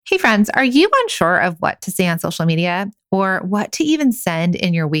Hey friends, are you unsure of what to say on social media or what to even send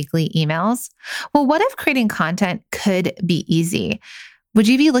in your weekly emails? Well, what if creating content could be easy? Would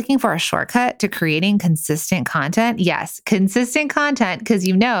you be looking for a shortcut to creating consistent content? Yes, consistent content, because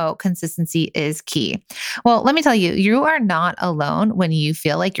you know consistency is key. Well, let me tell you, you are not alone when you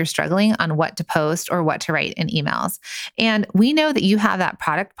feel like you're struggling on what to post or what to write in emails. And we know that you have that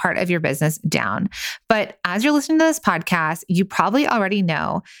product part of your business down. But as you're listening to this podcast, you probably already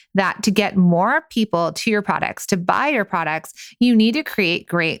know that to get more people to your products, to buy your products, you need to create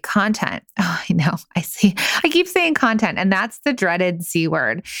great content. Oh, I know. I keep saying content, and that's the dreaded C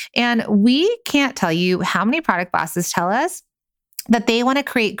word. And we can't tell you how many product bosses tell us that they want to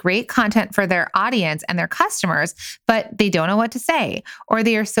create great content for their audience and their customers, but they don't know what to say, or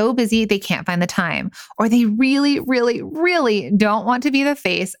they are so busy they can't find the time, or they really, really, really don't want to be the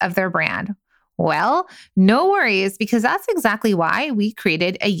face of their brand. Well, no worries, because that's exactly why we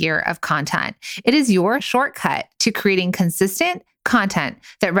created a year of content. It is your shortcut to creating consistent content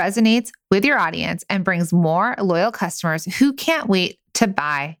that resonates with your audience and brings more loyal customers who can't wait to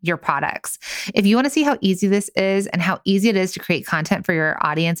buy your products. If you want to see how easy this is and how easy it is to create content for your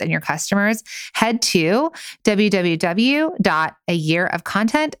audience and your customers, head to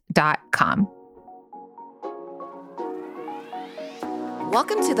www.ayearofcontent.com.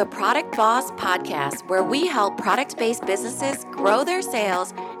 Welcome to the Product Boss Podcast, where we help product-based businesses grow their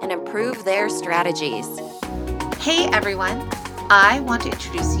sales and improve their strategies. Hey everyone, I want to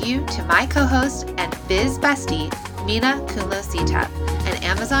introduce you to my co-host and biz bestie, Mina Kumlo-Sitep, an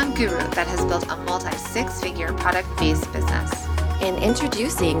Amazon guru that has built a multi-six-figure product-based business. And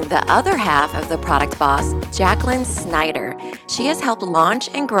introducing the other half of the Product Boss, Jacqueline Snyder. She has helped launch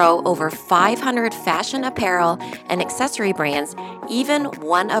and grow over 500 fashion apparel and accessory brands, even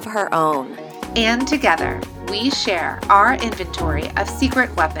one of her own. And together, we share our inventory of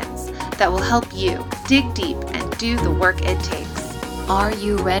secret weapons that will help you dig deep and do the work it takes. Are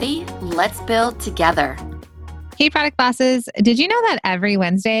you ready? Let's build together. Hey, product bosses. Did you know that every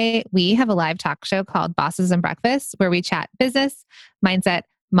Wednesday we have a live talk show called Bosses and Breakfast where we chat business, mindset,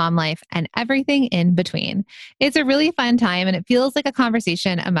 mom life, and everything in between? It's a really fun time and it feels like a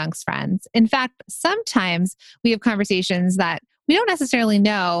conversation amongst friends. In fact, sometimes we have conversations that we don't necessarily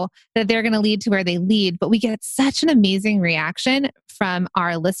know that they're going to lead to where they lead, but we get such an amazing reaction from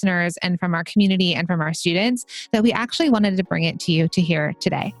our listeners and from our community and from our students that we actually wanted to bring it to you to hear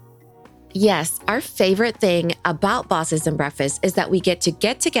today. Yes, our favorite thing about Bosses and Breakfast is that we get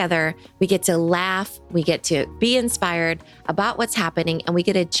together, we get to laugh, we get to be inspired about what's happening, and we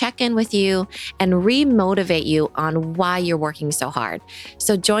get to check in with you and re-motivate you on why you're working so hard.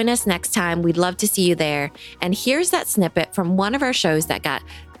 So join us next time. We'd love to see you there. And here's that snippet from one of our shows that got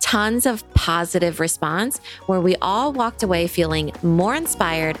tons of positive response, where we all walked away feeling more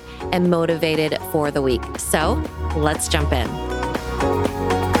inspired and motivated for the week. So let's jump in.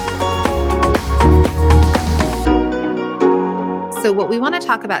 So what we want to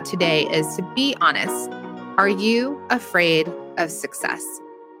talk about today is, to be honest, are you afraid of success?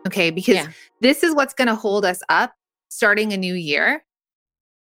 Okay, because this is what's going to hold us up starting a new year,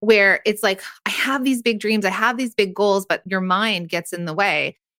 where it's like, I have these big dreams, I have these big goals, but your mind gets in the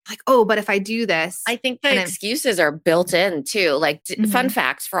way. Like, oh, but if I do this. I think the excuses are built in too. Like fun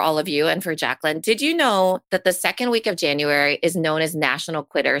facts for all of you and for Jacqueline. Did you know that the second week of January is known as National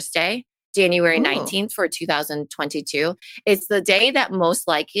Quitters Day? January 19th for 2022. It's the day that most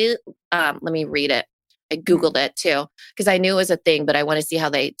likely, let me read it. I Googled it too, because I knew it was a thing, but I want to see how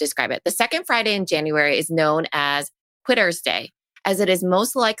they describe it. The second Friday in January is known as Quitters Day, as it is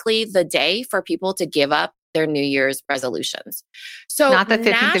most likely the day for people to give up their New Year's resolutions. So not the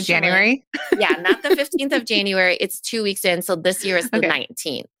 15th of January? Yeah, not the 15th of January. It's 2 weeks in. So this year is the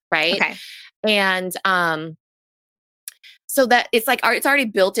 19th, right? Okay. And so that it's like, it's already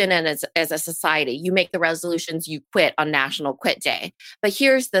built in as a society. You make the resolutions, you quit on National Quit Day. But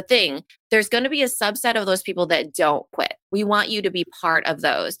here's the thing. There's going to be a subset of those people that don't quit. We want you to be part of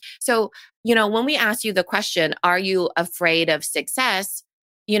those. So, when we ask you the question, are you afraid of success?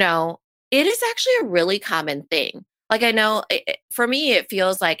 It is actually a really common thing. Like, I know for me, it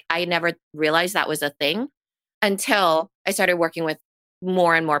feels like I never realized that was a thing until I started working with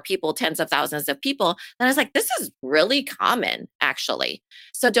more and more people, tens of thousands of people. And I was like, this is really common, actually.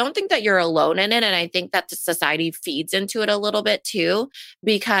 So don't think that you're alone in it. And I think that the society feeds into it a little bit too,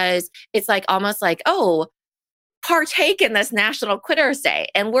 because it's like almost like, oh, partake in this National Quitters Day.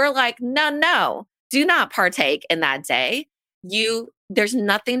 And we're like, no, do not partake in that day. There's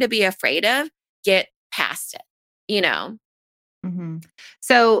nothing to be afraid of. Get past it, Mm-hmm.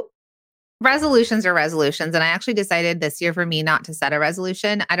 So resolutions are resolutions. And I actually decided this year for me not to set a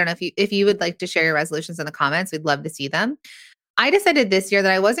resolution. I don't know if you would like to share your resolutions in the comments. We'd love to see them. I decided this year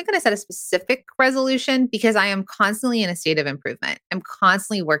that I wasn't going to set a specific resolution because I am constantly in a state of improvement. I'm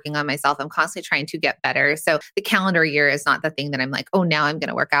constantly working on myself. I'm constantly trying to get better. So the calendar year is not the thing that I'm like, oh, now I'm going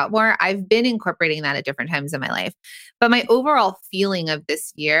to work out more. I've been incorporating that at different times in my life. But my overall feeling of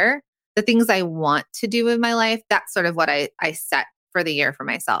this year, the things I want to do in my life, that's sort of what I set for the year for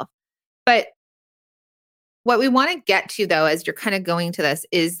myself. But what we want to get to, though, as you're kind of going to this,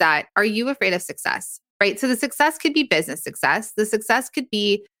 is that are you afraid of success? Right? So the success could be business success. The success could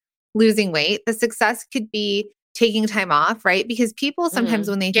be losing weight. The success could be taking time off, right? Because people sometimes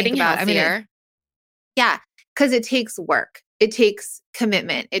when they Getting think about, healthier. yeah, because it takes work. It takes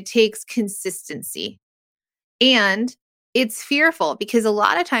commitment. It takes consistency. And it's fearful because a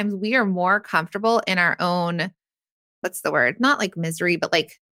lot of times we are more comfortable in our own, what's the word? Not like misery, but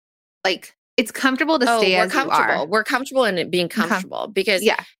like it's comfortable to stay we're as you comfortable. are. We're comfortable in it being comfortable because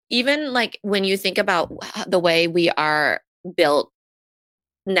Yeah. even like when you think about the way we are built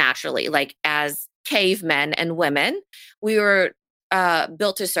naturally, like as cavemen and women, we were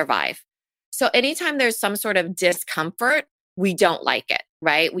built to survive. So anytime there's some sort of discomfort, we don't like it,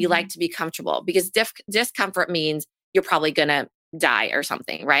 right? We like to be comfortable because discomfort means you're probably going to die or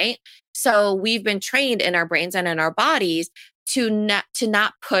something, right? So we've been trained in our brains and in our bodies to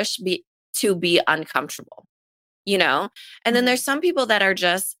not push to be uncomfortable, you know? And then there's some people that are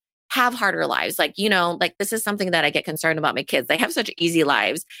just have harder lives. Like, you know, like this is something that I get concerned about my kids. They have such easy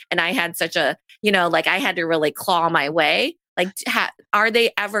lives. And I had such a, you know, like I had to really claw my way. Like, are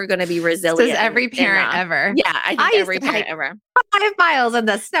they ever going to be resilient? Says every parent ever. Yeah, I think every parent ever. 5 miles in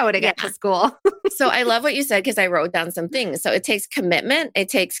the snow to get to school. So I love what you said because I wrote down some things. So it takes commitment, it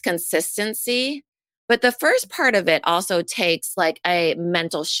takes consistency, but the first part of it also takes like a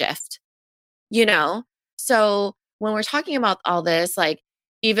mental shift, you know? So when we're talking about all this, like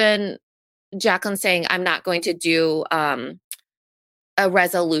even Jacqueline saying, I'm not going to do a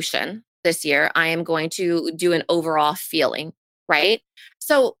resolution this year. I am going to do an overall feeling, right?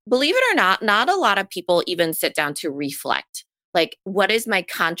 So believe it or not a lot of people even sit down to reflect. Like, what is my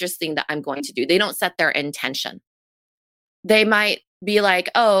conscious thing that I'm going to do? They don't set their intention. They might be like,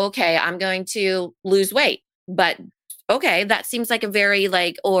 oh, okay, I'm going to lose weight. But okay, that seems like a very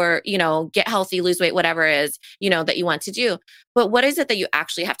like, or, you know, get healthy, lose weight, whatever it is, you know, that you want to do. But what is it that you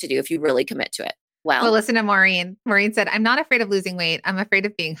actually have to do if you really commit to it? Well, listen to Maureen. Maureen said, I'm not afraid of losing weight. I'm afraid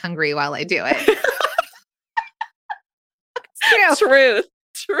of being hungry while I do it. Truth.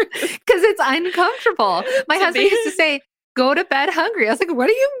 Because it's uncomfortable. My husband used to say, go to bed hungry. I was like, what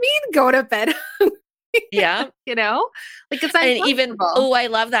do you mean go to bed hungry? Yeah. You know, like it's uncomfortable. And even, I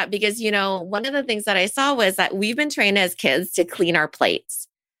love that because, you know, one of the things that I saw was that we've been trained as kids to clean our plates.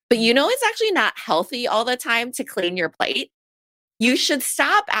 But you know, it's actually not healthy all the time to clean your plate. You should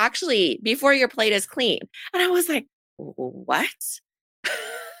stop actually before your plate is clean. And I was like, what?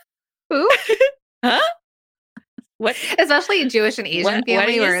 Who? Huh? What? Especially a Jewish and Asian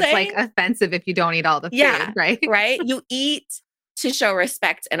family where it's like offensive if you don't eat all the food, right? Right. You eat to show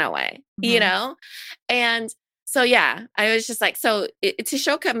respect in a way, you know? And so, yeah, I was just like, so to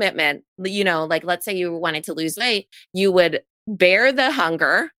show commitment, you know, like, let's say you wanted to lose weight, you would bear the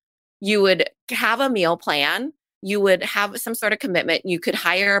hunger, you would have a meal plan, you would have some sort of commitment. You could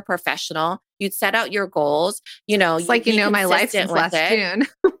hire a professional. You'd set out your goals. You know, it's like, you know, my life since last June.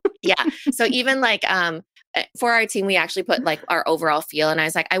 Yeah. So even like for our team, we actually put like our overall feel. And I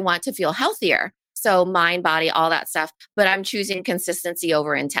was like, I want to feel healthier. So mind, body, all that stuff. But I'm choosing consistency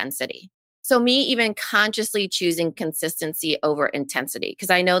over intensity. So me even consciously choosing consistency over intensity, because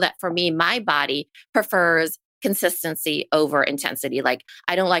I know that for me, my body prefers consistency over intensity. Like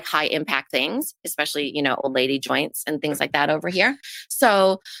I don't like high impact things, especially, you know, old lady joints and things like that over here.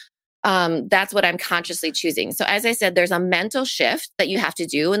 So that's what I'm consciously choosing. So as I said, there's a mental shift that you have to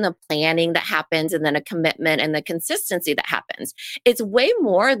do and the planning that happens and then a commitment and the consistency that happens. It's way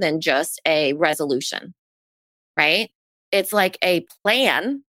more than just a resolution, right? It's like a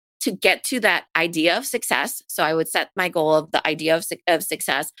plan to get to that idea of success. So I would set my goal of the idea of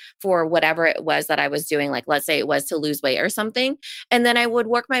success for whatever it was that I was doing. Like, let's say it was to lose weight or something. And then I would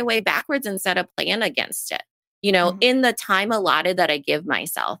work my way backwards and set a plan against it, you know, in the time allotted that I give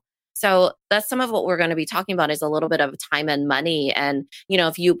myself. So that's some of what we're going to be talking about is a little bit of time and money. And, you know,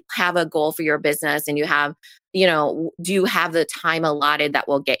 if you have a goal for your business and you have, you know, do you have the time allotted that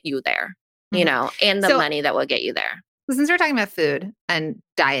will get you there, you know, and the money that will get you there? Since we're talking about food and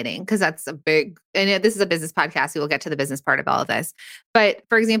dieting, because that's a big, and this is a business podcast, we will get to the business part of all of this. But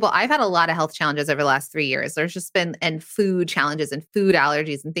for example, I've had a lot of health challenges over the last 3 years. There's just been, and food challenges and food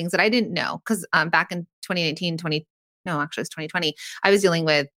allergies and things that I didn't know. Because back in 2019, no, actually it's 2020, I was dealing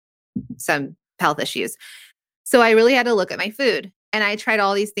with some health issues. So I really had to look at my food. And I tried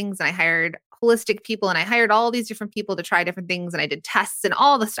all these things and I hired holistic people and I hired all these different people to try different things and I did tests and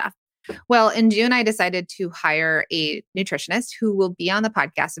all the stuff. Well, in June, I decided to hire a nutritionist who will be on the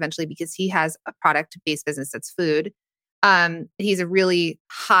podcast eventually because he has a product-based business that's food. He's a really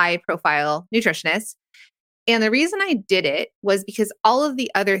high-profile nutritionist. And the reason I did it was because all of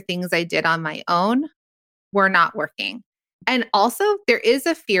the other things I did on my own were not working. And also, there is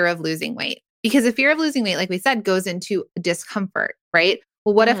a fear of losing weight because the fear of losing weight, like we said, goes into discomfort, right?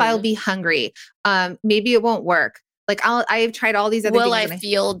 Well, what if I'll be hungry? Maybe it won't work. Like I've tried all these other things. Will I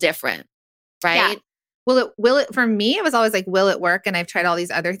feel different? Right? Yeah. Will it for me, it was always like, will it work? And I've tried all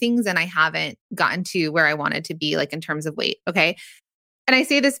these other things and I haven't gotten to where I wanted to be, like in terms of weight. Okay. And I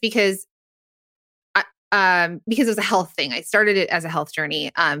say this because it was a health thing. I started it as a health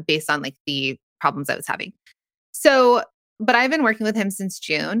journey, based on like the problems I was having. So, but I've been working with him since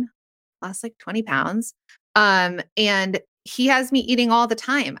June, lost like 20 pounds. And he has me eating all the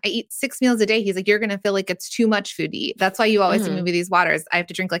time. I eat 6 meals a day. He's like, you're going to feel like it's too much food to eat. That's why you always see me with these waters. I have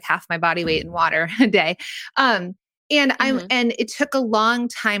to drink like half my body weight in water a day. And it took a long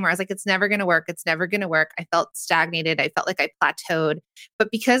time where I was like, it's never going to work. It's never going to work. I felt stagnated. I felt like I plateaued.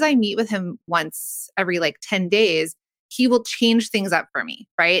 But because I meet with him once every like 10 days, he will change things up for me,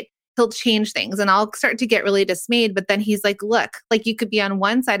 right? He'll change things and I'll start to get really dismayed. But then he's like, look, like you could be on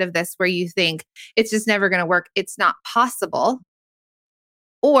one side of this where you think it's just never going to work. It's not possible.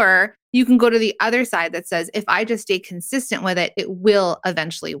 Or you can go to the other side that says, if I just stay consistent with it, it will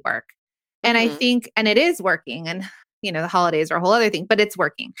eventually work. And I think, and it is working. And, you know, the holidays are a whole other thing, but it's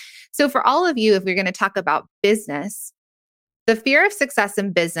working. So for all of you, if we're going to talk about business, the fear of success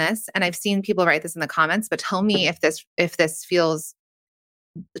in business, and I've seen people write this in the comments, but tell me if this feels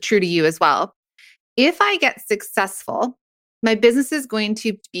true to you as well. If I get successful, my business is going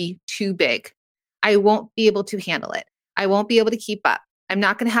to be too big. I won't be able to handle it. I won't be able to keep up. I'm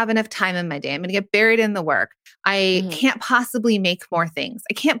not going to have enough time in my day. I'm going to get buried in the work. I can't possibly make more things.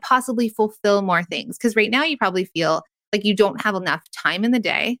 I can't possibly fulfill more things. Because right now you probably feel like you don't have enough time in the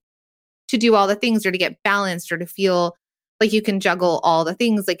day to do all the things or to get balanced or to feel like you can juggle all the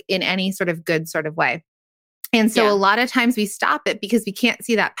things like in any sort of good sort of way. And so a lot of times we stop it because we can't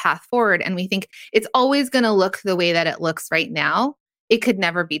see that path forward and we think it's always going to look the way that it looks right now. It could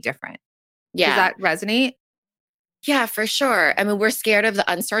never be different. Yeah. Does that resonate? Yeah, for sure. I mean, we're scared of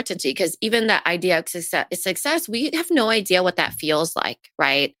the uncertainty because even that idea of success, we have no idea what that feels like,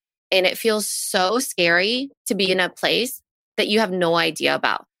 right? And it feels so scary to be in a place that you have no idea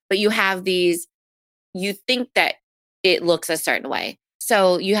about, but you think that it looks a certain way.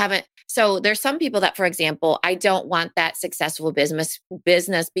 So there's some people that, for example, I don't want that successful business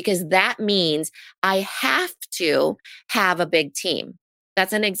because that means I have to have a big team.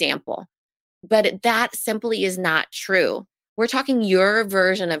 That's an example. But that simply is not true. We're talking your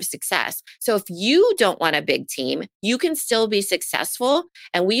version of success. So if you don't want a big team, you can still be successful.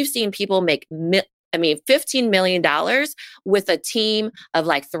 And we've seen people make, $15 million with a team of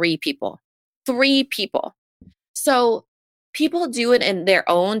like 3 people. 3 people. So people do it in their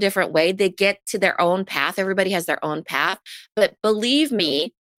own different way. They get to their own path. Everybody has their own path. But believe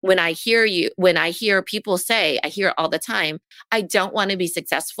me, when I hear people say, I hear it all the time, I don't want to be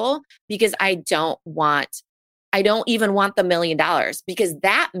successful because I don't even want the $1 million because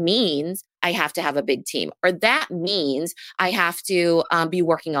that means I have to have a big team, or that means I have to be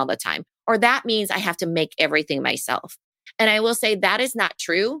working all the time, or that means I have to make everything myself. And I will say that is not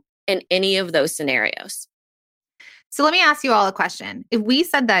true in any of those scenarios. So let me ask you all a question. If we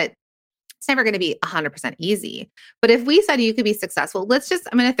said that it's never going to be 100% easy, but if we said you could be successful, I'm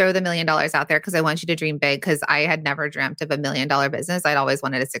going to throw the $1 million out there because I want you to dream big because I had never dreamt of a $1 million business. I'd always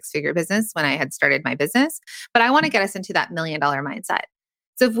wanted a 6-figure business when I had started my business, but I want to get us into that $1 million mindset.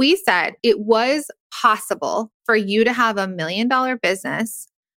 So if we said it was possible for you to have a $1 million business,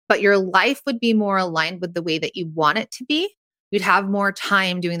 but your life would be more aligned with the way that you want it to be, you'd have more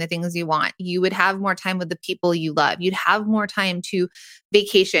time doing the things you want. You would have more time with the people you love. You'd have more time to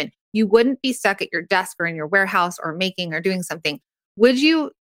vacation. You wouldn't be stuck at your desk or in your warehouse or making or doing something. Would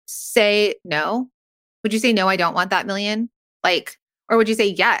you say no? Would you say, no, I don't want that million? Or would you say,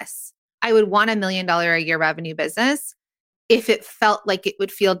 yes, I would want $1 million a year revenue business if it felt like it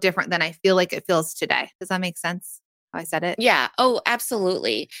would feel different than I feel like it feels today? Does that make sense? how I said it? Yeah. Oh,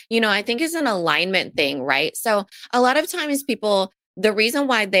 absolutely. I think it's an alignment thing, right? So a lot of times people, the reason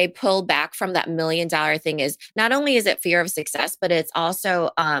why they pull back from that $1 million thing is not only is it fear of success, but it's also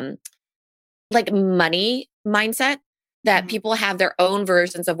like money mindset that Mhm. people have their own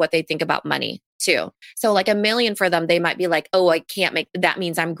versions of what they think about money too. So like 1 million for them, they might be like, oh, I can't make that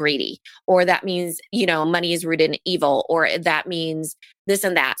means I'm greedy, or that means, money is rooted in evil, or that means this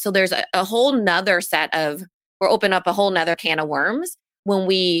and that. So there's a whole nother set of, or open up a whole nother can of worms when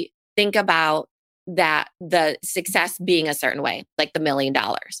we think about that the success being a certain way, like the $1 million,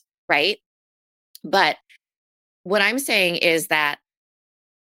 right? But what I'm saying is that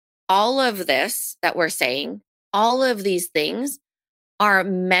all of this that we're saying, all of these things are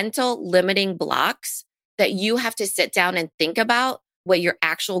mental limiting blocks that you have to sit down and think about what your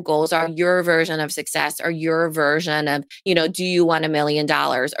actual goals are, your version of success, or your version of, do you want $1 million,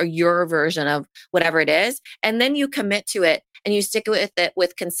 or your version of whatever it is. And then you commit to it and you stick with it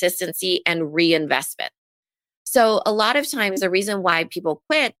with consistency and reinvestment. So a lot of times the reason why people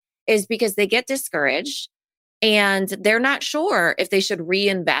quit is because they get discouraged and they're not sure if they should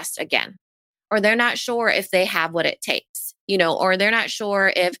reinvest again, or they're not sure if they have what it takes, or they're not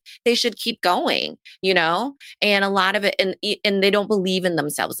sure if they should keep going, and a lot of it, and they don't believe in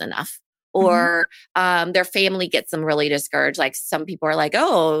themselves enough, Mhm. or their family gets them really discouraged. Like some people are like,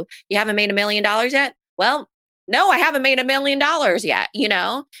 oh, you haven't made $1 million yet? Well, no, I haven't made $1 million yet,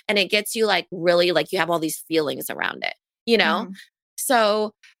 and it gets you like really like you have all these feelings around it. Mhm.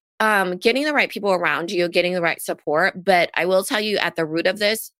 So getting the right people around you, getting the right support. But I will tell you at the root of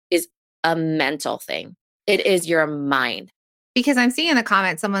this is a mental thing. It is your mind. Because I'm seeing in the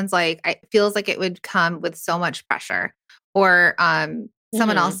comments, someone's like, it feels like it would come with so much pressure. Or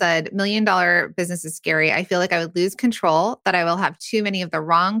someone else Mhm. said, $1 million business is scary. I feel like I would lose control, that I will have too many of the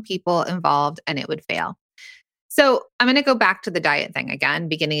wrong people involved and it would fail. So I'm going to go back to the diet thing again,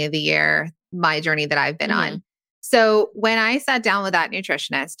 beginning of the year, my journey that I've been on. Mhm. So when I sat down with that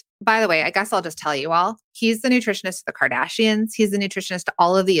nutritionist, by the way, I guess I'll just tell you all, he's the nutritionist to the Kardashians. He's the nutritionist to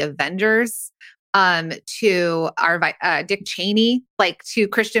all of the Avengers, to our Dick Cheney, like to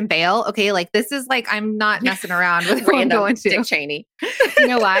Christian Bale. Okay. Like this is like, I'm not messing around with who I'm Random going Dick to. Cheney. You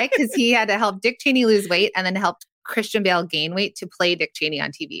know why? Because he had to help Dick Cheney lose weight and then helped Christian Bale gain weight to play Dick Cheney on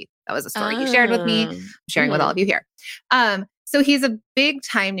TV. That was a story he shared with me. I'm sharing with all Mhm. of you here. So he's a big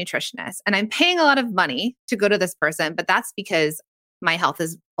time nutritionist, and I'm paying a lot of money to go to this person, but that's because my health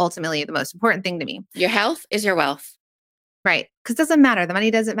is ultimately the most important thing to me. Your health is your wealth. Right. Because it doesn't matter. The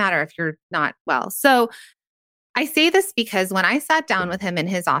money doesn't matter if you're not well. So I say this because when I sat down with him in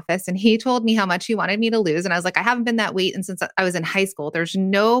his office and he told me how much he wanted me to lose, and I was like, I haven't been that weight and since I was in high school. There's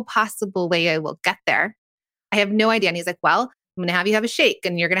no possible way I will get there. I have no idea. And he's like, well, I'm going to have you have a shake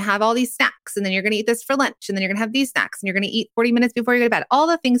and you're going to have all these snacks. And then you're going to eat this for lunch. And then you're going to have these snacks and you're going to eat 40 minutes before you go to bed. All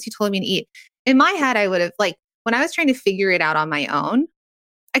the things he told me to eat. In my head, I would have like, when I was trying to figure it out on my own,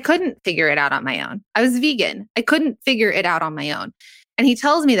 I couldn't figure it out on my own. I was vegan. I couldn't figure it out on my own. And he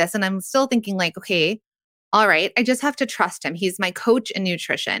tells me this and I'm still thinking like, okay, all right, I just have to trust him. He's my coach in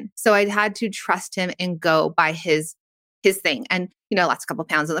nutrition. So I had to trust him and go by his thing. And, lost a couple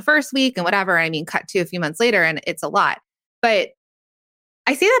pounds in the first week and whatever. I mean, cut to a few months later and it's a lot. But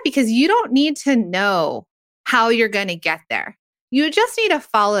I say that because you don't need to know how you're going to get there. You just need to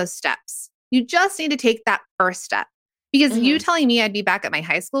follow steps. You just need to take that first step. Because you Mhm. telling me I'd be back at my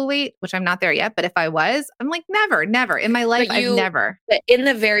high school weight, which I'm not there yet, but if I was, I'm like, never, never in my life, I've never. But in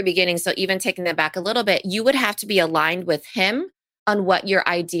the very beginning, so even taking that back a little bit, you would have to be aligned with him on what your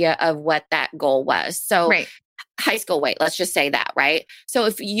idea of what that goal was. So Right. high school weight, let's just say that, right? So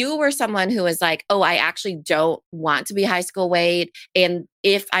if you were someone who is like, oh, I actually don't want to be high school weight, and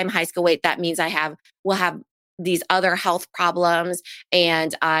if I'm high school weight, that means will have these other health problems,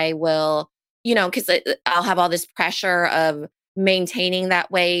 and I will, because I'll have all this pressure of maintaining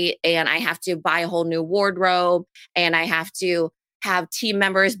that weight, and I have to buy a whole new wardrobe, and I have to have team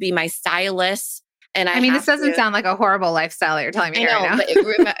members be my stylists, and I I mean, this have doesn't to. sound like a horrible lifestyle that you're telling me I here right know,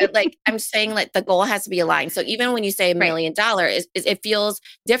 now. but like I'm saying, like the goal has to be aligned. So even when you say $1 Right. million, it feels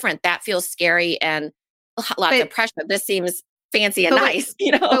different. That feels scary and lots of But pressure. This seems fancy and but what nice,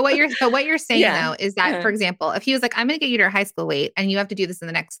 but what you're saying Yeah. though is that, Uh-huh. for example, if he was like, I'm going to get you to your high school weight and you have to do this in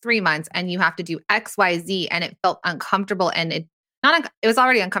the next 3 months and you have to do X, Y, Z, and it felt uncomfortable and it was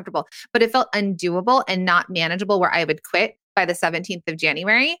already uncomfortable, but it felt undoable and not manageable where I would quit by the 17th of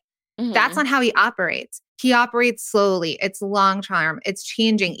January. That's Mhm. not how he operates. He operates slowly. It's long term. It's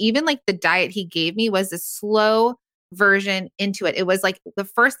changing. Even like the diet he gave me was a slow version into it. It was like the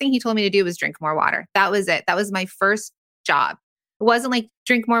first thing he told me to do was drink more water. That was it. That was my first job It wasn't like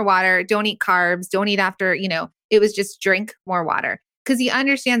drink more water, don't eat carbs, don't eat after, it was just drink more water because he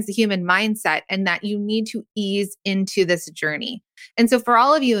understands the human mindset and that you need to ease into this journey. And so for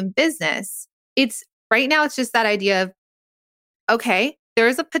all of you in business, it's right now, it's just that idea of, okay,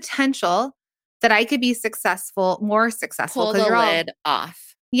 there's a potential that I could be more successful. Pull the lid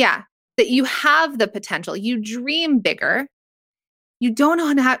off. Yeah. That you have the potential. You dream bigger. You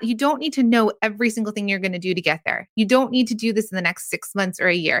don't need to know every single thing you're going to do to get there. You don't need to do this in the next 6 months or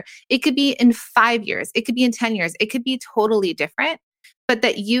a year. It could be in 5 years. It could be in 10 years. It could be totally different, but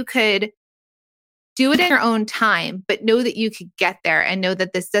that you could do it in your own time, but know that you could get there and know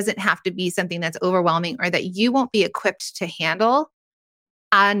that this doesn't have to be something that's overwhelming or that you won't be equipped to handle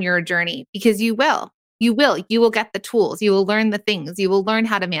on your journey, because you will. You will get the tools. You will learn the things. You will learn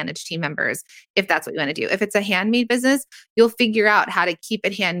how to manage team members if that's what you want to do. If it's a handmade business, you'll figure out how to keep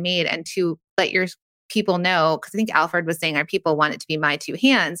it handmade and to let your people know. Because I think Alfred was saying our people want it to be my two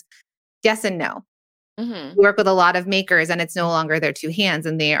hands. Yes and no. Mm-hmm. We work with a lot of makers and it's no longer their two hands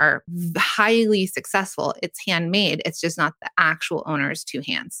and they are highly successful. It's handmade. It's just not the actual owner's two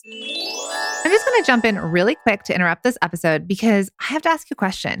hands. I'm just going to jump in really quick to interrupt this episode because I have to ask you a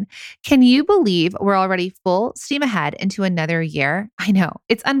question. Can you believe we're already full steam ahead into another year? I know,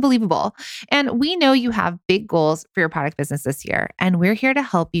 it's unbelievable. And we know you have big goals for your product business this year, and we're here to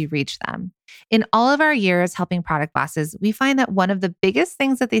help you reach them. In all of our years helping product bosses, we find that one of the biggest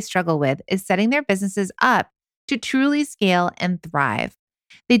things that they struggle with is setting their businesses up to truly scale and thrive.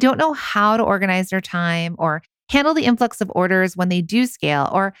 They don't know how to organize their time or handle the influx of orders when they do scale,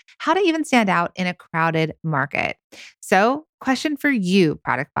 or how to even stand out in a crowded market. So, question for you,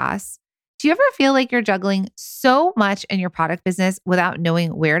 product boss. Do you ever feel like you're juggling so much in your product business without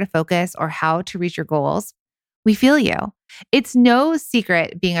knowing where to focus or how to reach your goals? We feel you. It's no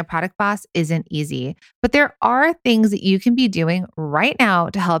secret being a product boss isn't easy, but there are things that you can be doing right now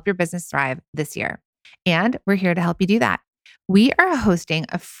to help your business thrive this year. And we're here to help you do that. We are hosting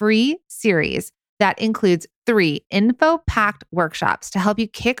a free series that includes 3 info-packed workshops to help you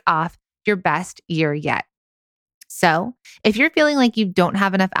kick off your best year yet. So if you're feeling like you don't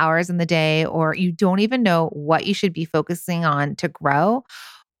have enough hours in the day, or you don't even know what you should be focusing on to grow,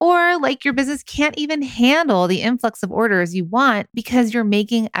 or like your business can't even handle the influx of orders you want because you're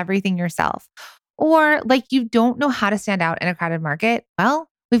making everything yourself, or like you don't know how to stand out in a crowded market, well,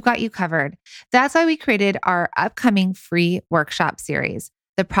 we've got you covered. That's why we created our upcoming free workshop series,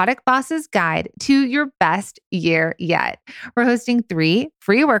 The Product Boss's Guide to Your Best Year Yet. We're hosting 3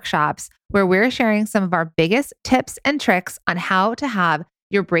 free workshops where we're sharing some of our biggest tips and tricks on how to have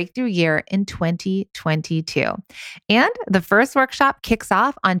your breakthrough year in 2022. And the first workshop kicks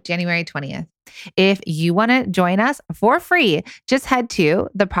off on January 20th. If you want to join us for free, just head to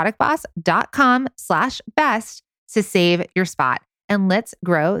theproductboss.com/best to save your spot. And let's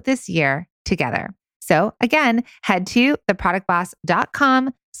grow this year together. So again, head to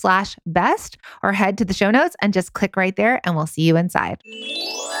theproductboss.com/best or head to the show notes and just click right there and we'll see you inside.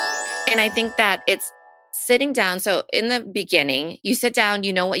 And I think that it's sitting down. So in the beginning, you sit down,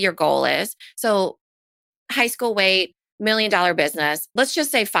 you know what your goal is. So high school weight, $1 million business, let's just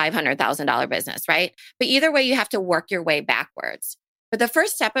say $500,000 business, right? But either way, you have to work your way backwards. But the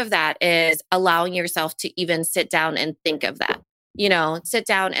first step of that is allowing yourself to even sit down and think of that, sit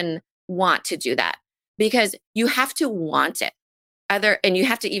down and want to do that, because you have to want it and you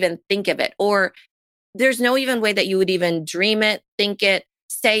have to even think of it, or there's no even way that you would even dream it, think it,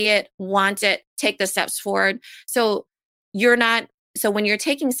 say it, want it, take the steps forward. So when you're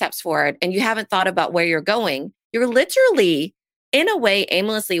taking steps forward and you haven't thought about where you're going, you're literally in a way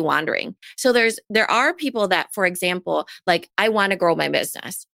aimlessly wandering. So there are people that, for example, like, I want to grow my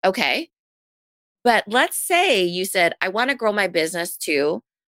business. Okay. But let's say you said, I want to grow my business to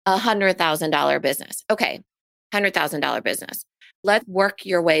 $100,000 business. Okay. $100,000 business. Let's work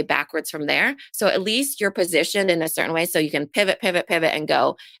your way backwards from there. So at least you're positioned in a certain way so you can pivot, and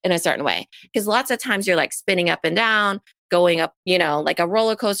go in a certain way. Because lots of times you're like spinning up and down, going up, like a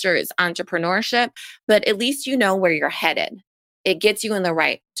roller coaster is entrepreneurship, but at least you know where you're headed. It gets you in the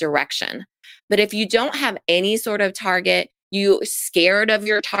right direction. But if you don't have any sort of target, you scared of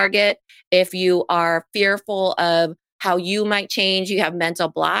your target, if you are fearful of how you might change, you have mental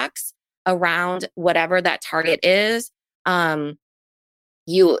blocks around whatever that target is,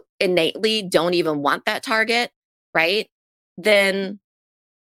 you innately don't even want that target, right? Then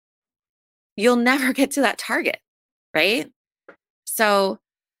you'll never get to that target, right? So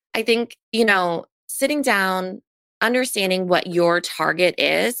I think, sitting down, understanding what your target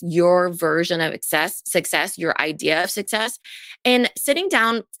is, your version of success, your idea of success, and sitting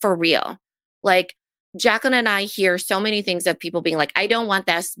down for real. Like, Jacqueline and I hear so many things of people being like, I don't want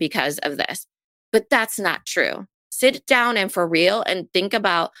this because of this, but that's not true. Sit down and for real and think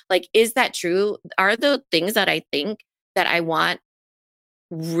about like, is that true? Are the things that I think that I want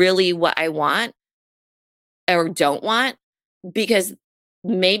really what I want or don't want? Because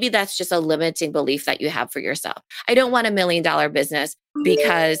maybe that's just a limiting belief that you have for yourself. I don't want $1 million business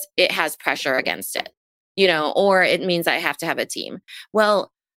because it has pressure against it, or it means I have to have a team.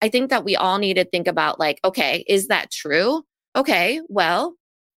 Well, I think that we all need to think about like, okay, is that true? Okay, well,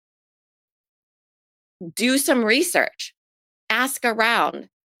 do some research, ask around,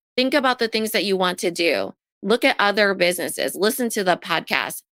 think about the things that you want to do, look at other businesses, listen to the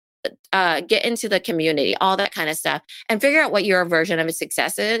podcast, get into the community, all that kind of stuff, and figure out what your version of a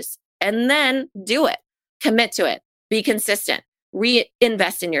success is, and then do it, commit to it, be consistent,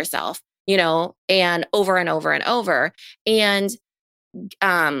 reinvest in yourself, and over and over and over, and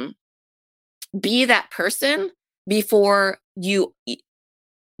be that person before you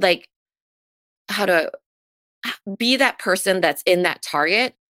like how to be that person that's in that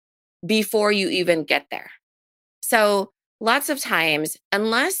target before you even get there. So lots of times,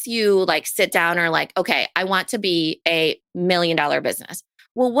 unless you like sit down or like, okay, I want to be a $1 million business.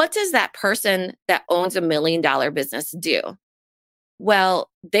 Well, what does that person that owns $1 million business do? Well,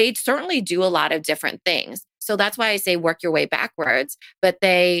 they certainly do a lot of different things. So that's why I say work your way backwards, but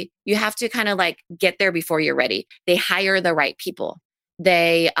you have to kind of like get there before you're ready. They hire the right people.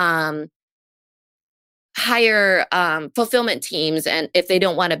 They hire fulfillment teams, and if they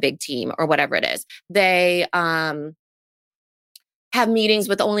don't want a big team or whatever it is, they have meetings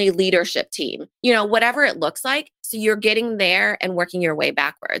with only leadership team, whatever it looks like. So you're getting there and working your way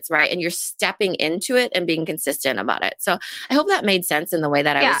backwards, right? And you're stepping into it and being consistent about it. So I hope that made sense in the way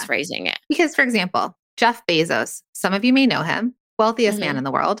that I was phrasing it. Because, for example, Jeff Bezos, some of you may know him, wealthiest man in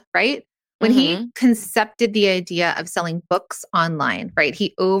the world, right? When he concepted the idea of selling books online, right?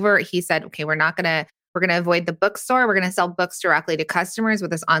 He said, okay, we're going to avoid the bookstore. We're going to sell books directly to customers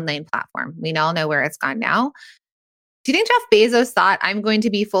with this online platform. We all know where it's gone now. Do you think Jeff Bezos thought I'm going to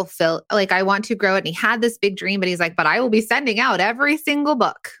be fulfilled? Like, I want to grow it. And he had this big dream, but he's like, but I will be sending out every single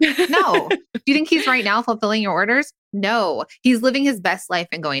book. No. Do you think he's right now fulfilling your orders? No. He's living his best life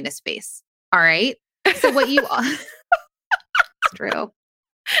and going to space. All right. So what you it's true.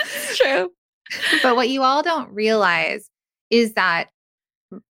 It's true. But what you all don't realize is that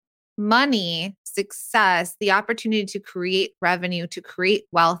money, success, the opportunity to create revenue, to create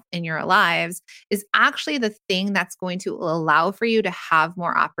wealth in your lives is actually the thing that's going to allow for you to have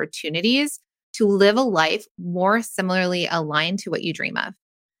more opportunities to live a life more similarly aligned to what you dream of.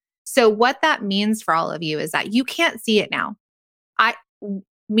 So what that means for all of you is that you can't see it now.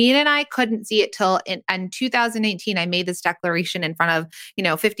 Mina and I couldn't see it till in 2018, I made this declaration in front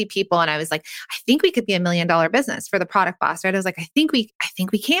of, 50 people. And I was like, I think we could be $1 million business for the Product Boss, right? I was like, I think we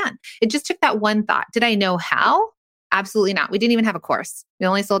can. It just took that one thought. Did I know how? Absolutely not. We didn't even have a course. We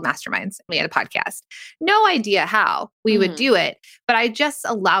only sold masterminds. We had a podcast. No idea how we would do it. But I just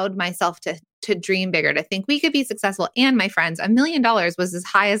allowed myself to dream bigger, to think we could be successful. And my friends, $1 million was as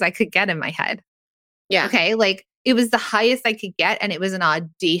high as I could get in my head. Yeah. Okay. Like, it was the highest I could get, and it was an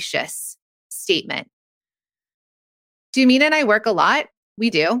audacious statement. Do Mina and I work a lot?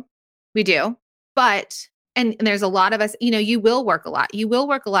 We do. But, and there's a lot of us, you will work a lot. You will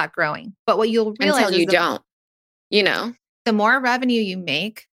work a lot growing. But what you'll realize until you don't, the more revenue you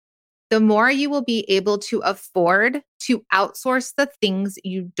make, the more you will be able to afford to outsource the things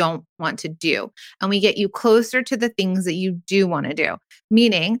you don't want to do. And we get you closer to the things that you do want to do.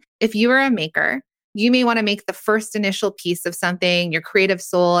 Meaning, if you are a maker, you may want to make the first initial piece of something, your creative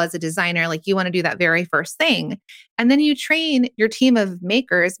soul as a designer, like you want to do that very first thing. And then you train your team of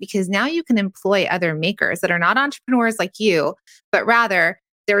makers, because now you can employ other makers that are not entrepreneurs like you, but rather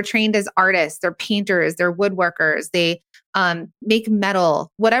they're trained as artists, they're painters, they're woodworkers, they make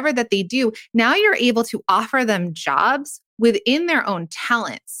metal, whatever that they do. Now you're able to offer them jobs within their own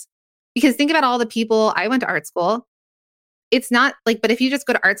talents. Because think about all the people, I went to art school. It's not like, but if you just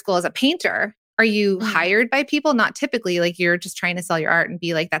go to art school as a painter, are you hired by people? Not typically. Like, you're just trying to sell your art and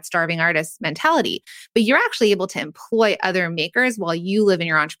be like that starving artist mentality. But you're actually able to employ other makers while you live in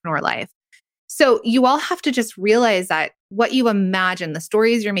your entrepreneur life. So you all have to just realize that what you imagine, the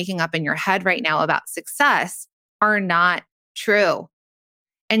stories you're making up in your head right now about success are not true.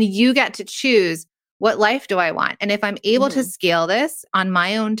 And you get to choose, what life do I want? And if I'm able to scale this on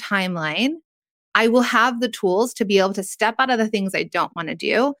my own timeline, I will have the tools to be able to step out of the things I don't want to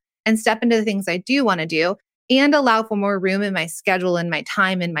do and step into the things I do want to do, and allow for more room in my schedule and my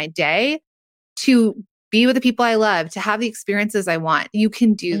time in my day to be with the people I love, to have the experiences I want. You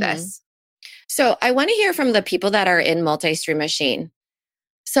can do this. So I want to hear from the people that are in multi-stream machine.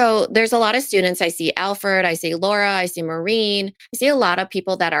 So there's a lot of students. I see Alfred, I see Laura, I see Maureen. I see a lot of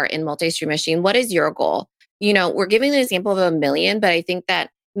people that are in multi-stream machine. What is your goal? We're giving the example of a million, but I think that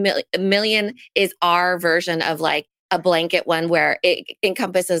a million is our version of like a blanket one where it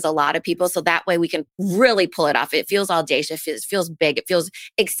encompasses a lot of people. So that way we can really pull it off. It feels audacious. It feels big. It feels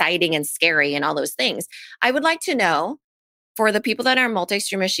exciting and scary and all those things. I would like to know for the people that are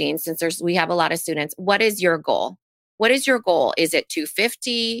multi-stream machines, since we have a lot of students, what is your goal? What is your goal? Is it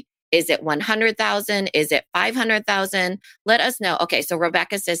 250? Is it 100,000? Is it 500,000? Let us know. Okay. So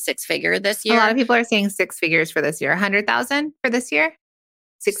Rebecca says 6-figure this year. A lot of people are saying 6 figures for this year. 100,000 for this year?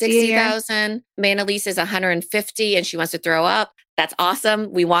 60,000. Manalise is 150 and she wants to throw up. That's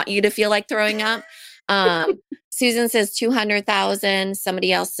awesome. We want you to feel like throwing up. Susan says 200,000.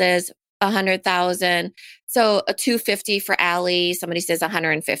 Somebody else says 100,000. So a 250 for Allie. Somebody says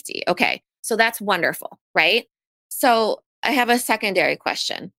 150. Okay. So that's wonderful, right? So I have a secondary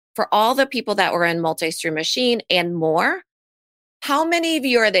question. For all the people that were in multi-stream machine and more, how many of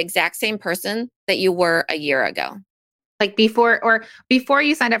you are the exact same person that you were a year ago? Like before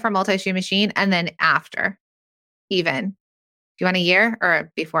you signed up for multi-stream machine and then after even. Do you want a year or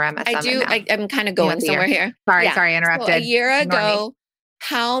before MS? I do. I'm kind of going somewhere here. Sorry, I interrupted. So a year ago,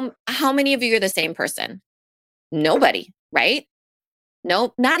 how many of you are the same person? Nobody, right?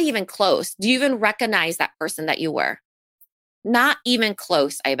 Nope, not even close. Do you even recognize that person that you were? Not even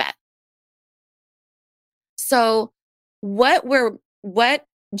close, I bet. So what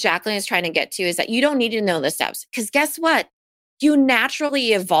Jacqueline is trying to get to is that you don't need to know the steps, because guess what? You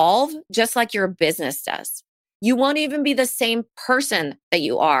naturally evolve just like your business does. You won't even be the same person that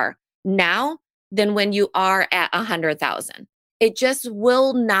you are now than when you are at 100,000. It just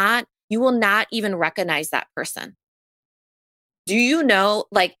will not, you will not even recognize that person. Do you know,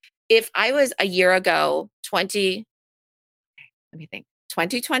 like if I was a year ago,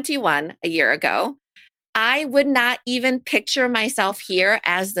 2021, a year ago, I would not even picture myself here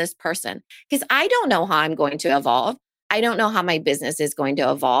as this person because I don't know how I'm going to evolve. I don't know how my business is going to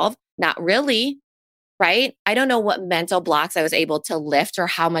evolve. Not really, right? I don't know what mental blocks I was able to lift or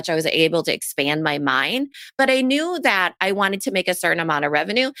how much I was able to expand my mind, but I knew that I wanted to make a certain amount of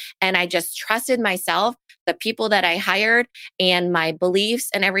revenue and I just trusted myself, the people that I hired and my beliefs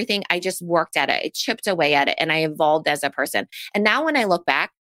and everything. I just worked at it. I chipped away at it and I evolved as a person. And now when I look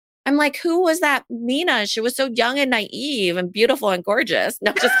back, I'm like, who was that Mina? She was so young and naive and beautiful and gorgeous.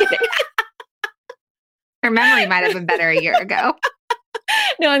 No, just kidding. Her memory might have been better a year ago.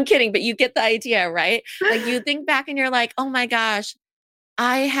 No, I'm kidding. But you get the idea, right? Like you think back and you're like, oh my gosh,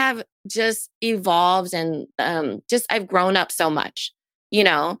 I have just evolved and I've grown up so much,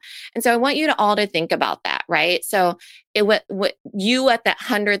 And so I want you to all to think about that, right? So what you at that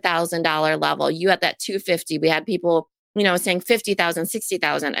 $100,000 level, you at that 250, we had people saying 50,000,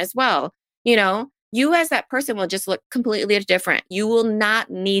 60,000 as well. You as that person will just look completely different. You will not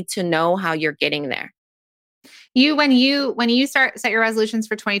need to know how you're getting there. When you set your resolutions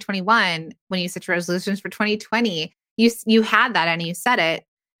for 2021, when you set your resolutions for 2020, you had that and you set it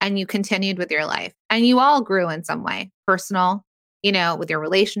and you continued with your life and you all grew in some way, personal, with your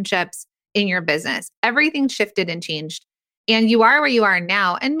relationships, in your business. Everything shifted and changed. And you are where you are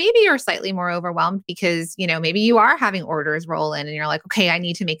now. And maybe you're slightly more overwhelmed because, maybe you are having orders roll in and you're like, okay, I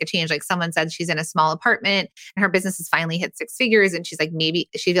need to make a change. Like someone said she's in a small apartment and her business has finally hit 6 figures. And she's like, maybe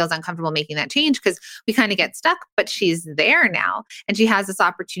she feels uncomfortable making that change because we kind of get stuck, but she's there now. And she has this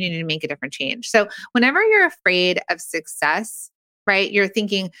opportunity to make a different change. So whenever you're afraid of success, right, you're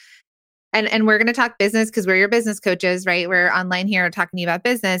thinking, and we're going to talk business because we're your business coaches, right? We're online here talking to you about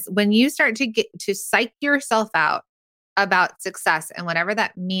business. When you start to get to psych yourself out about success and whatever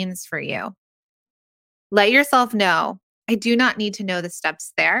that means for you, let yourself know, I do not need to know the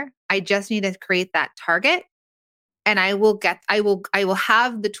steps there. I just need to create that target and I will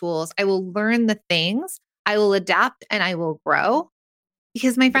have the tools. I will learn the things. I will adapt and I will grow.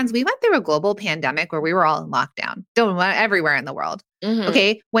 Because my friends, we went through a global pandemic where we were all in lockdown, everywhere in the world. Mm-hmm.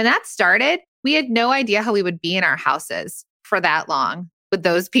 Okay. When that started, we had no idea how we would be in our houses for that long with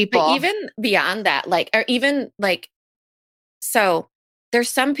those people. But even beyond that, so there's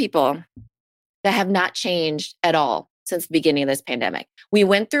some people that have not changed at all since the beginning of this pandemic. We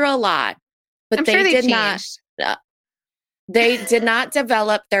went through a lot, but they did not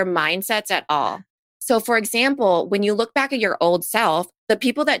develop their mindsets at all. So for example, when you look back at your old self, the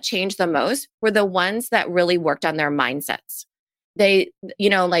people that changed the most were the ones that really worked on their mindsets. They,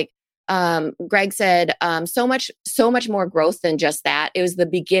 Greg said, so much more growth than just that. It was the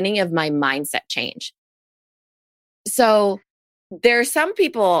beginning of my mindset change. So there are some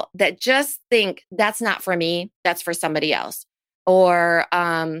people that just think that's not for me, that's for somebody else. Or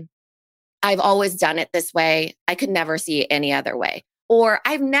I've always done it this way. I could never see it any other way. Or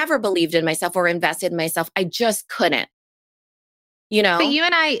I've never believed in myself or invested in myself. I just couldn't, you But know? you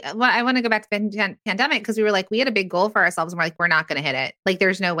and I want to go back to the pandemic because we were like, we had a big goal for ourselves and we're like, we're not going to hit it. Like,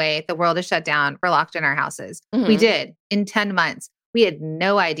 there's no way. The world is shut down. We're locked in our houses. We Hmm. did in 10 months. We had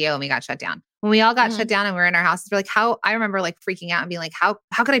no idea when we got shut down. When we all got Hmm. shut down and we were in our houses, we're like, I remember like freaking out and being like, how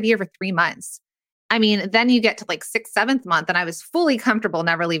could I be here for 3 months? I mean, then you get to like sixth, seventh month, and I was fully comfortable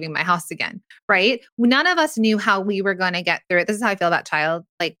never leaving my house again. Right. None of us knew how we were going to get through it. This is how I feel about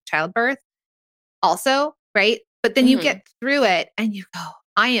childbirth also. Right. But then you Hmm. get through it and you go,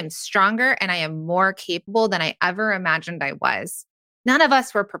 I am stronger and I am more capable than I ever imagined I was. None of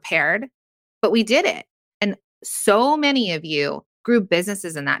us were prepared, but we did it. And so many of you grew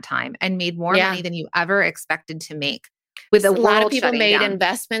businesses in that time and made more Yeah. money than you ever expected to make with the A lot of world people shutting made down.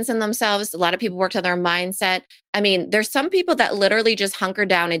 investments in themselves. A lot of people worked on their mindset. I mean, there's some people that literally just hunkered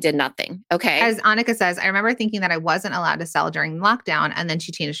down and did nothing. Okay. As Annika says, I remember thinking that I wasn't allowed to sell during lockdown, and then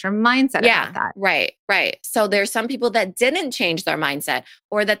she changed her mindset about Yeah, that. right, right. So there's some people that didn't change their mindset,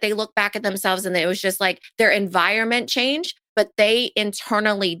 or that they look back at themselves and it was just like their environment changed, but they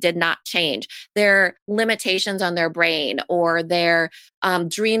internally did not change. Their limitations on their brain or their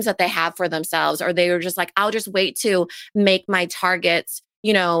dreams that they have for themselves, or they were just like, I'll just wait to make my targets,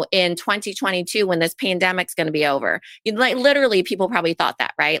 in 2022 when this pandemic's going to be over. Like literally, people probably thought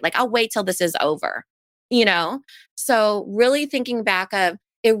that, right? Like, I'll wait till this is over, you know? So really thinking back of,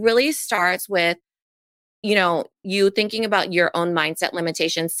 it really starts with, you thinking about your own mindset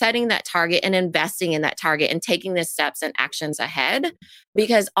limitations, setting that target and investing in that target and taking the steps and actions ahead.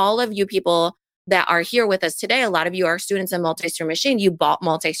 Because all of you people that are here with us today, a lot of you are students in Multi-Stream Machine. You bought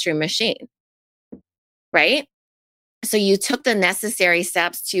Multi-Stream Machine, right? So you took the necessary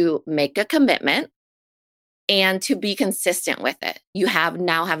steps to make a commitment and to be consistent with it. You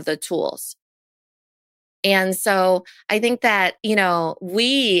now have the tools. And so I think that,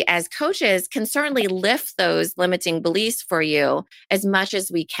 we as coaches can certainly lift those limiting beliefs for you as much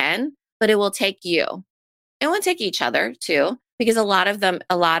as we can, but it will take you. It will take each other too, because a lot of our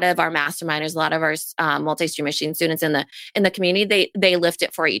masterminders, a lot of our Multi-Stream Machine students in the community, they lift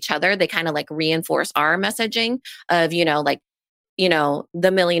it for each other. They kind of like reinforce our messaging of, the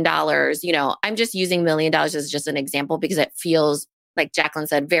 $1 million, I'm just using $1 million as just an example because it feels, like Jacqueline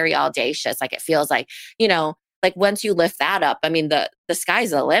said, very audacious. Like it feels like, like once you lift that up, I mean, the sky's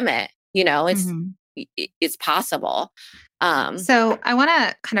the limit, Mhm. it's possible. So I want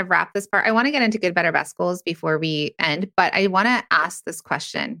to kind of wrap this part. I want to get into good, better, best goals before we end, but I want to ask this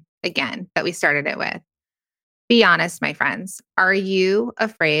question again that we started it with. Be honest, my friends. Are you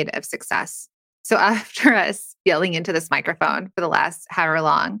afraid of success? So after us yelling into this microphone for the last however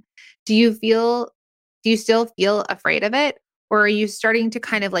long, do you still feel afraid of it? Or are you starting to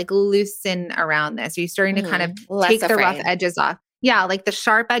kind of like loosen around this? Are you starting to kind of Less take the rough afraid. edges off? Yeah, like the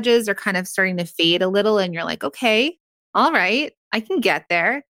sharp edges are kind of starting to fade a little and you're like, okay, all right, I can get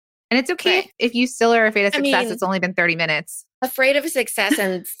there. And it's okay Right. if you still are afraid of I success. mean, It's only been 30 minutes. afraid of success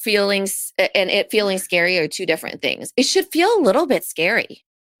and it feeling scary are two different things. It should feel a little bit scary,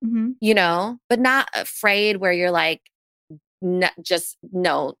 Mhm. but not afraid where you're like, just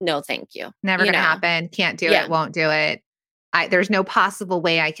no, thank you. Never going to happen. Can't do Yeah. it. Won't do it. There's no possible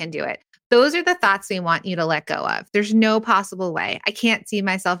way I can do it. Those are the thoughts we want you to let go of. There's no possible way. I can't see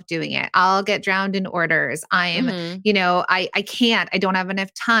myself doing it. I'll get drowned in orders. Mhm. I can't. I don't have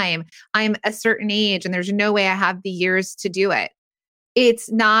enough time. I'm a certain age and there's no way I have the years to do it.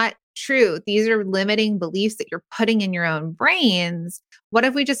 It's not true. These are limiting beliefs that you're putting in your own brains. What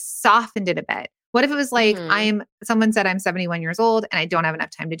if we just softened it a bit? What if it was like, Mhm. someone said I'm 71 years old and I don't have enough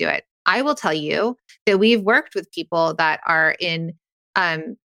time to do it? I will tell you that we've worked with people that are in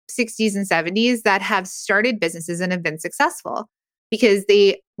 60s and 70s that have started businesses and have been successful because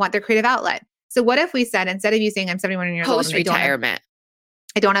they want their creative outlet. So what if we said, instead of you saying I'm 71 years old Post and retirement.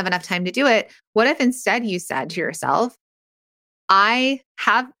 I don't have enough time to do it, what if instead you said to yourself, I'm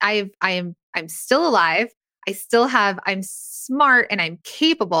still alive. I'm smart and I'm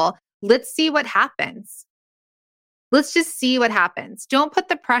capable. Let's see what happens. Let's just see what happens. Don't put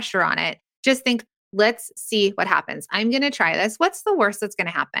the pressure on it. Just think, let's see what happens. I'm going to try this. What's the worst that's going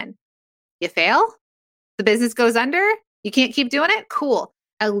to happen? You fail? The business goes under? You can't keep doing it? Cool.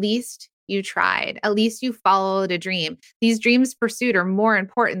 At least you tried. At least you followed a dream. These dreams pursued are more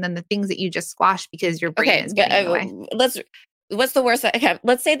important than the things that you just squashed because your brain Okay, is getting in the way. what's the worst okay,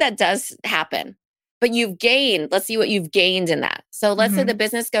 let's say that does happen, but let's see what you've gained in that. So let's say the Mhm.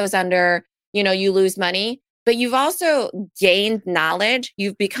 business goes under, you lose money. but you've also gained knowledge.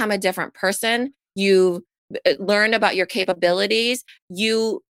 You've become a different person. You've learned about your capabilities.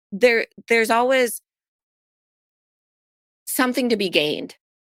 There's always something to be gained,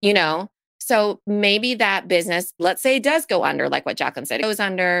 you know? So maybe that business, let's say it does go under, like what Jacqueline said, it goes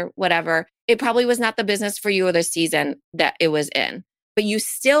under, whatever. It probably was not the business for you or the season that it was in, but you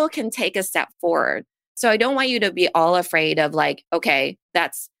still can take a step forward. So I don't want you to be all afraid of like, okay,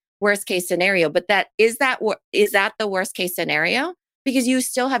 that's worst case scenario, but is that the worst case scenario? Because you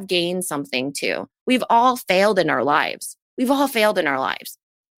still have gained something too. We've all failed in our lives.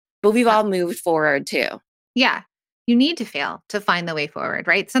 But we've all moved forward too. Yeah. You need to fail to find the way forward,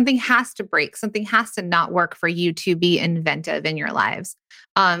 right? Something has to break. Something has to not work for you to be inventive in your lives.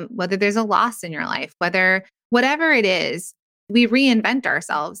 Whether there's a loss in your life, whatever it is, we reinvent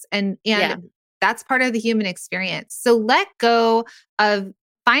ourselves. And that's part of the human experience. So let go of,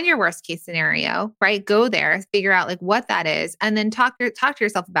 find your worst case scenario, right? Go there, figure out like what that is, and then talk to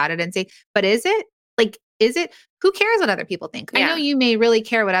yourself about it and say, but is it? Like, is it? Who cares what other people think? I know you may really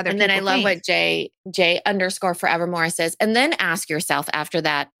care what other people think. And then I love what J_Forevermore says. And then ask yourself after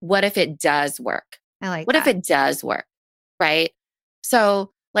that, what if it does work? I like what that. If it does work? Right?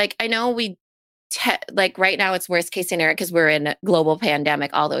 So like, I know like right now it's worst case scenario because we're in a global pandemic,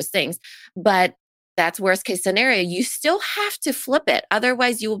 all those things, but that's worst case scenario. You still have to flip it.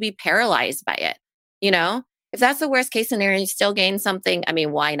 Otherwise you will be paralyzed by it. You know, if that's the worst case scenario, you still gain something. I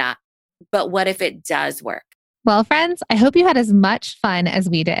mean, why not? But what if it does work? Well, friends, I hope you had as much fun as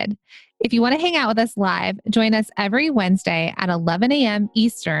we did. If you want to hang out with us live, join us every Wednesday at 11 a.m.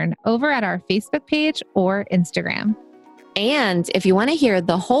 Eastern over at our Facebook page or Instagram. And if you want to hear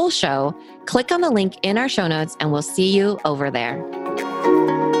the whole show, click on the link in our show notes and we'll see you over there.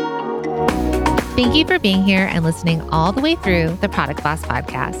 Thank you for being here and listening all the way through the Product Boss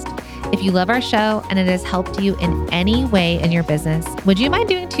podcast. If you love our show and it has helped you in any way in your business, would you mind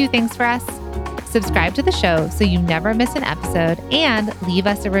doing 2 things for us? Subscribe to the show so you never miss an episode and leave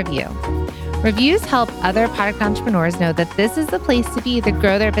us a review. Reviews help other product entrepreneurs know that this is the place to be to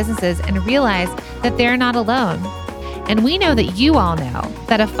grow their businesses and realize that they're not alone. And we know that you all know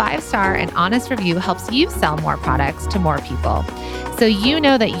that a 5-star and honest review helps you sell more products to more people. So you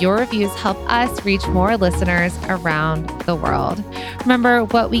know that your reviews help us reach more listeners around the world. Remember,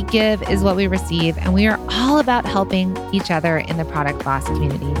 what we give is what we receive, and we are all about helping each other in the Product Boss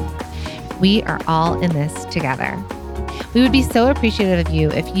community. We are all in this together. We would be so appreciative of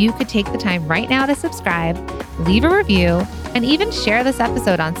you if you could take the time right now to subscribe, leave a review, and even share this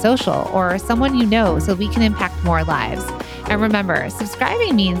episode on social or someone you know so we can impact more lives. And remember,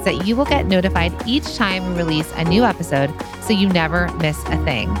 subscribing means that you will get notified each time we release a new episode so you never miss a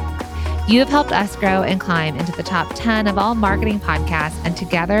thing. You have helped us grow and climb into the top 10 of all marketing podcasts, and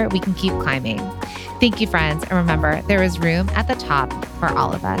together we can keep climbing. Thank you, friends. And remember, there is room at the top for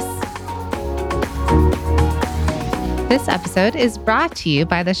all of us. This episode is brought to you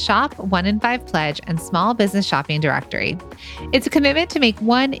by the Shop 1 in 5 Pledge and Small Business Shopping Directory. It's a commitment to make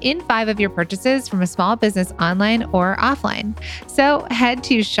 1 in 5 of your purchases from a small business online or offline. So head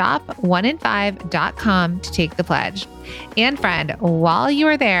to shop1in5.com to take the pledge. And friend, while you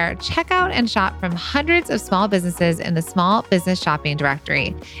are there, check out and shop from hundreds of small businesses in the Small Business Shopping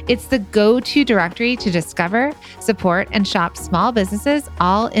Directory. It's the go-to directory to discover, support, and shop small businesses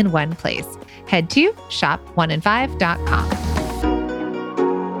all in one place. Head to shop1in5.com.